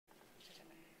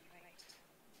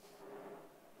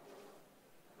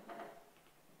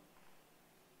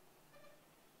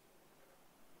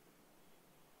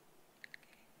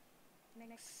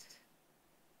next.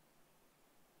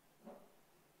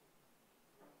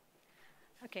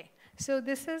 Okay, so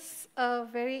this is a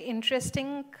very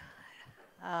interesting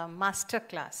master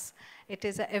class. It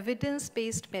is an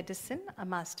evidence-based medicine, a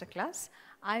master class.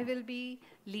 I will be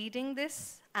leading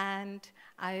this, and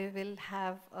I will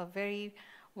have a very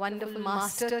wonderful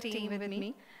master team with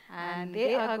me, and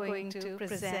they are going to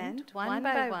present one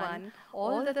by one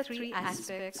all the three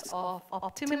aspects of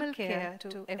optimal care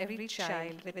to every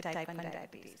child with type 1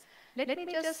 diabetes. Let me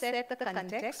just set the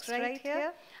context right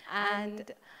here,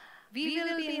 and we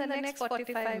will be in the next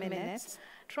 45 minutes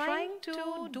trying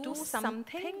to do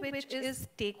something which is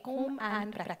take home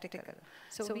and practical.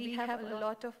 So we have a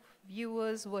lot of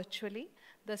viewers virtually.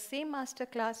 The same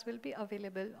masterclass will be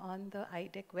available on the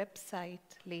IDEC website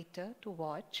later to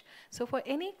watch. So for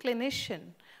any clinician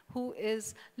who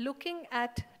is looking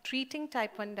at treating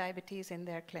type 1 diabetes in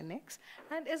their clinics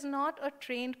and is not a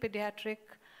trained pediatric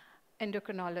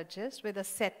endocrinologist with a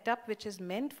setup which is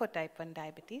meant for type 1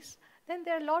 diabetes, then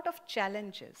there are a lot of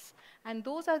challenges. And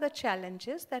those are the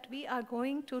challenges that we are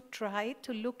going to try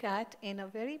to look at in a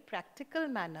very practical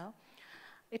manner.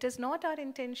 It is not our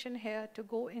intention here to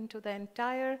go into the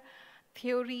entire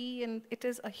theory, and it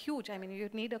is a huge, I mean,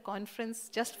 you'd need a conference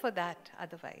just for that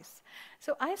otherwise.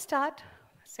 So I start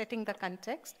setting the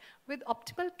context with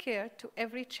optimal care to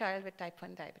every child with type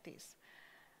 1 diabetes.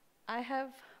 I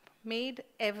have made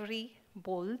every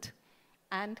bold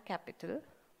and capital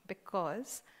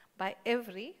because by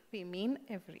every, we mean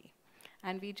every.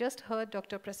 And we just heard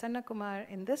Dr. Prasanna Kumar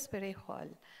in this very hall,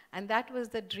 and that was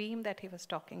the dream that he was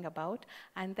talking about,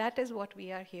 and that is what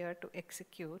we are here to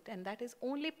execute, and that is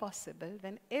only possible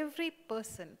when every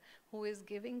person who is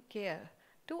giving care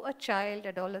to a child,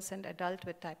 adolescent, adult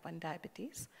with type 1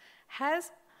 diabetes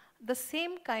has the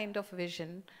same kind of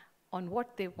vision on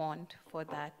what they want for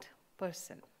that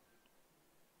person.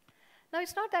 Now,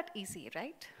 it's not that easy,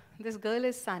 right? This girl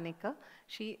is Sanika.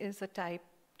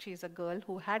 She's a girl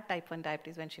who had type 1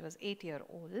 diabetes when she was 8 years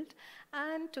old,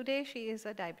 and today she is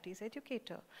a diabetes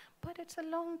educator. But it's a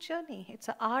long journey. It's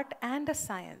an art and a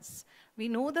science. We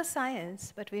know the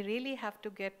science, but we really have to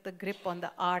get the grip on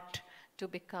the art to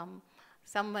become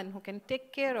someone who can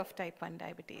take care of type 1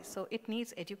 diabetes. So it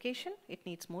needs education, it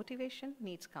needs motivation,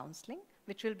 needs counseling,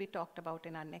 which will be talked about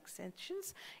in our next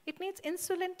sessions. It needs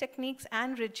insulin techniques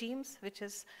and regimes, which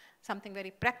is something very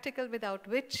practical without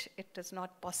which it is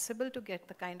not possible to get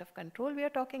the kind of control we are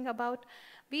talking about.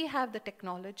 We have the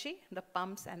technology, the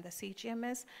pumps and the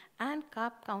CGMS, and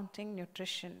carb counting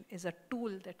nutrition is a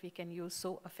tool that we can use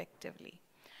so effectively.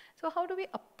 So how do we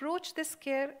approach this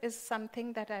care is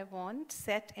something that I want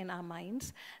set in our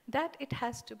minds, that it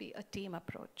has to be a team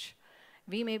approach.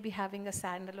 We may be having a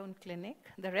standalone clinic.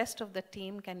 The rest of the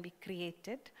team can be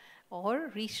created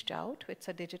or reached out. It's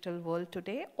a digital world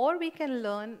today. Or we can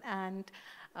learn and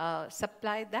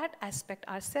supply that aspect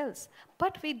ourselves.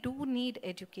 But we do need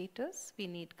educators. We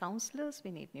need counselors.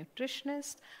 We need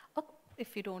nutritionists.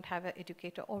 If we don't have an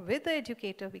educator, or with the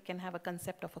educator, we can have a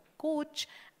concept of a coach,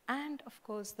 and of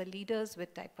course the leaders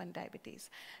with type 1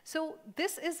 diabetes. So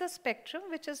this is a spectrum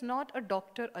which is not a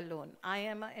doctor alone. I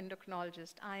am an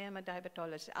endocrinologist, I am a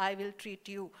diabetologist, I will treat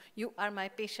you, you are my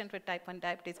patient with type 1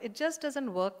 diabetes. It just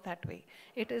doesn't work that way.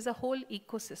 It is a whole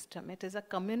ecosystem. It is a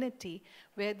community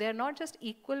where they're not just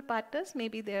equal partners,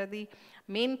 maybe they're the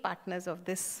main partners of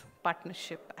this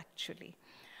partnership actually.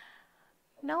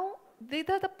 Now, these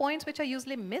are the points which are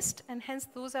usually missed, and hence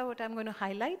those are what I'm going to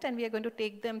highlight, and we are going to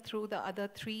take them through the other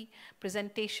three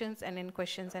presentations and in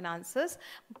questions and answers.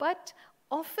 But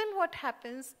often what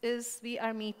happens is we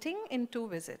are meeting in 2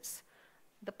 visits.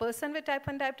 The person with type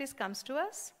 1 diabetes comes to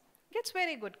us, gets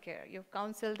very good care. You've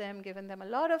counseled them, given them a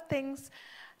lot of things,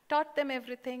 taught them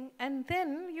everything, and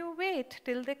then you wait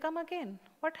till they come again.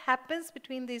 What happens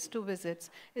between these 2 visits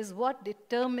is what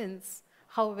determines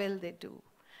how well they do.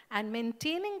 And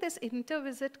maintaining this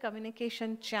inter-visit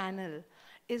communication channel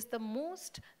is the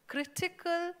most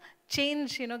critical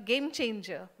change, game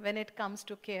changer when it comes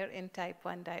to care in type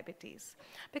 1 diabetes,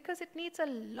 because it needs a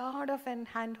lot of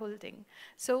hand-holding.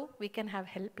 So we can have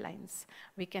helplines,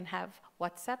 we can have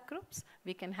WhatsApp groups,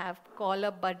 we can have call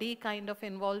a buddy kind of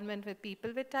involvement with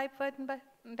people with type 1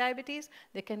 diabetes.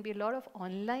 There can be a lot of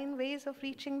online ways of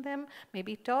reaching them,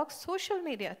 maybe talks, social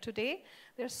media. Today,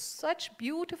 there's such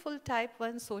beautiful type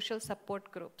 1 social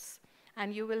support groups.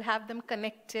 And you will have them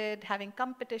connected, having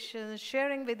competitions,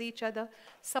 sharing with each other,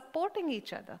 supporting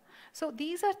each other. So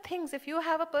these are things, if you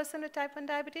have a person with type 1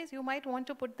 diabetes, you might want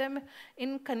to put them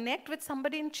in connect with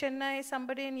somebody in Chennai,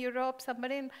 somebody in Europe,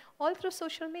 somebody in, all through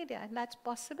social media. And that's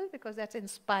possible because that's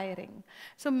inspiring.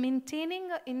 So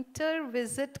maintaining an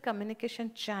inter-visit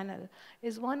communication channel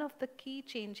is one of the key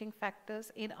changing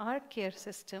factors in our care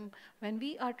system when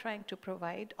we are trying to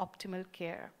provide optimal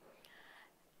care.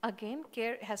 Again,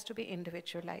 care has to be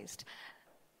individualized.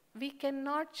 We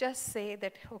cannot just say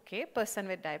that, okay, person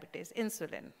with diabetes,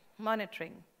 insulin,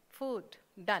 monitoring, food,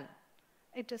 done.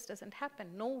 It just doesn't happen.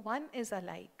 No one is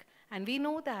alike. And we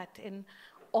know that in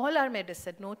all our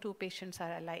medicine, no two patients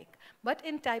are alike. But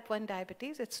in type 1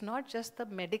 diabetes, it's not just the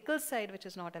medical side which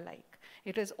is not alike.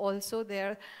 It is also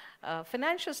their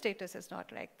financial status is not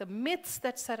alike. The myths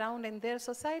that surround in their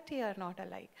society are not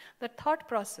alike. The thought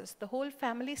process, the whole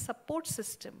family support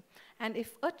system. And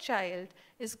if a child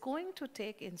is going to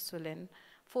take insulin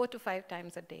 4 to 5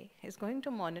 times a day, is going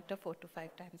to monitor 4 to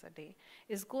 5 times a day,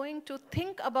 is going to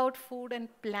think about food and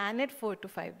plan it 4 to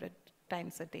 5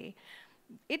 times a day,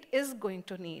 it is going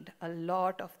to need a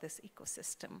lot of this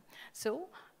ecosystem. So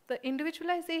the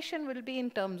individualization will be in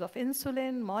terms of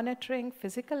insulin, monitoring,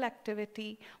 physical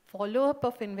activity, follow-up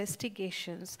of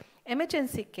investigations,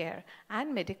 emergency care,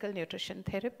 and medical nutrition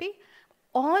therapy.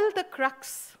 All the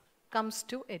crux comes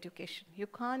to education. You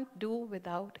can't do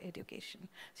without education.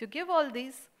 So you give all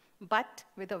these, but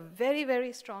with a very,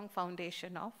 very strong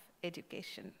foundation of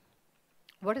education.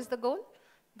 What is the goal?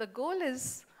 The goal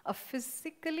is a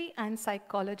physically and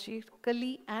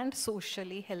psychologically and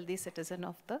socially healthy citizen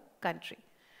of the country.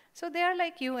 So they are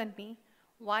like you and me.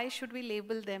 Why should we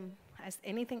label them as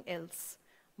anything else?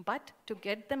 But to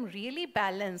get them really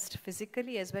balanced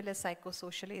physically as well as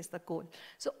psychosocially is the goal.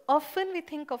 So often we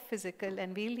think of physical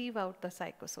and we leave out the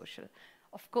psychosocial.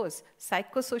 Of course,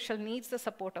 psychosocial needs the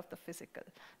support of the physical.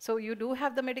 So you do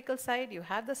have the medical side, you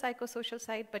have the psychosocial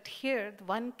side, but here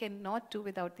one cannot do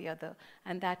without the other,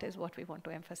 and that is what we want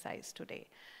to emphasize today.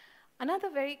 Another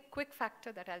very quick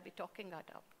factor that I'll be talking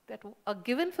about, that a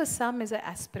given for some is an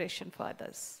aspiration for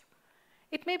others.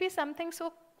 It may be something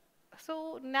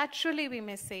so naturally we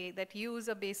may say that use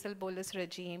a basal bolus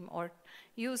regime or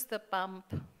use the pump,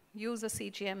 use a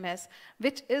CGMS,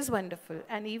 which is wonderful.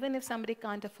 And even if somebody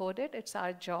can't afford it, it's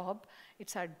our job,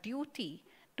 it's our duty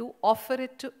to offer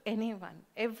it to anyone.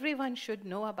 Everyone should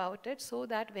know about it so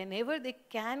that whenever they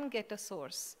can get a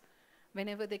source,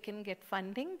 whenever they can get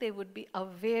funding, they would be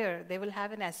aware, they will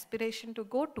have an aspiration to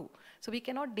go to. So we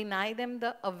cannot deny them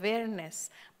the awareness.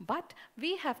 But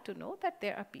we have to know that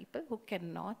there are people who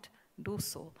cannot do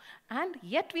so. And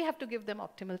yet we have to give them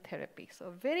optimal therapy. So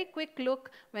a very quick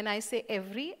look, when I say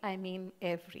every, I mean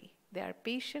every. There are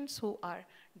patients who are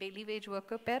daily wage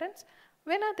worker parents.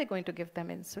 When are they going to give them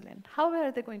insulin? How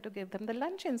are they going to give them the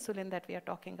lunch insulin that we are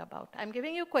talking about? I'm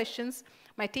giving you questions.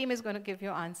 My team is going to give you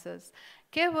answers.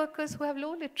 Care workers who have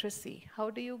low literacy,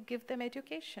 how do you give them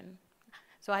education?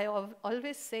 So I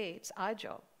always say it's our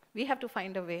job. We have to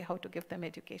find a way how to give them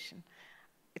education.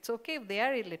 It's okay if they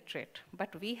are illiterate,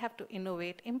 but we have to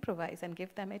innovate, improvise, and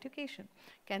give them education.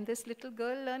 Can this little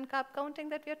girl learn carb counting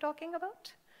that we are talking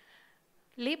about?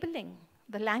 Labeling.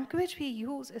 The language we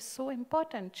use is so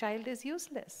important. Child is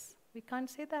useless. We can't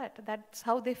say that. That's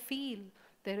how they feel.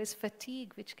 There is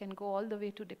fatigue, which can go all the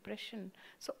way to depression.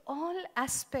 So all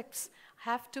aspects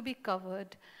have to be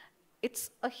covered. It's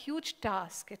a huge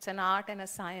task. It's an art and a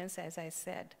science, as I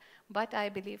said. But I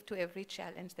believe to every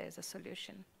challenge, there's a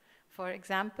solution. For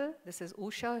example, this is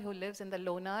Usha, who lives in the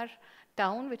Lonar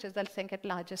town, which is the second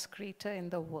largest crater in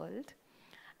the world.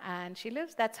 And she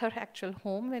lives, that's her actual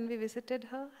home when we visited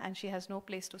her, and she has no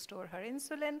place to store her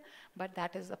insulin, but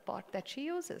that is the pot that she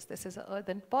uses. This is an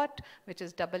earthen pot, which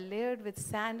is double layered with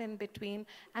sand in between,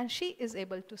 and she is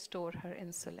able to store her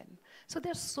insulin. So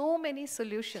there's so many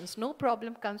solutions. No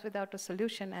problem comes without a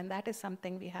solution, and that is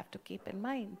something we have to keep in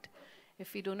mind.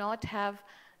 If we do not have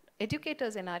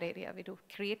educators in our area, we do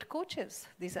create coaches.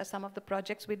 These are some of the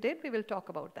projects we did. We will talk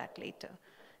about that later.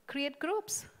 Create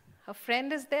groups. A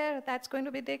friend is there, that's going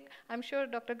to be big. I'm sure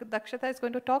Dr. Dakshata is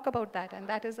going to talk about that, and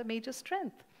that is a major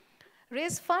strength.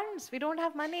 Raise funds. We don't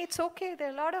have money, it's okay. There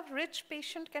are a lot of rich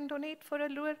patients can donate for a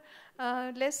lower,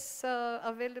 less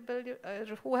available,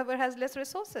 whoever has less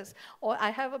resources. Or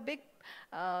I have a big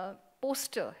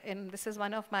poster, and this is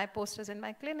one of my posters in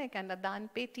my clinic, and a Dan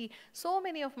Peti. So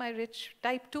many of my rich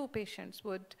type 2 patients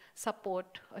would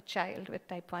support a child with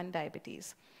type 1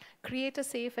 diabetes. Create a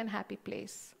safe and happy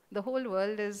place. The whole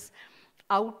world is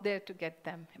out there to get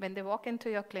them. When they walk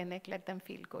into your clinic, let them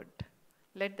feel good.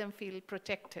 Let them feel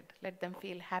protected. Let them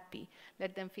feel happy.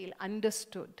 Let them feel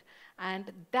understood.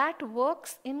 And that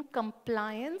works in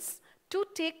compliance to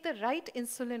take the right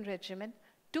insulin regimen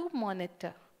to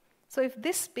monitor. So if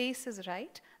this base is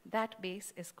right, that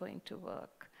base is going to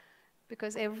work.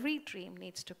 Because every dream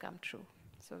needs to come true.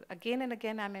 So again and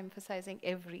again, I'm emphasizing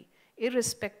every,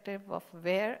 irrespective of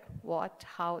where, what,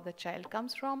 how the child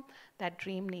comes from, that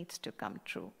dream needs to come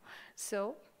true.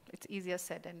 So it's easier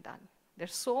said than done.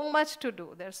 There's so much to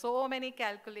do. There's so many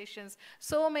calculations,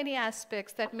 so many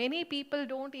aspects that many people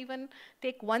don't even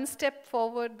take one step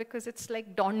forward because it's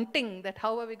like daunting that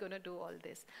how are we going to do all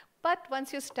this? But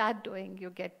once you start doing, you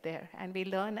get there, and we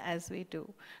learn as we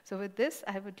do. So with this,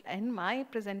 I would end my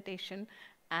presentation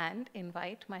and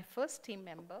invite my first team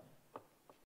member,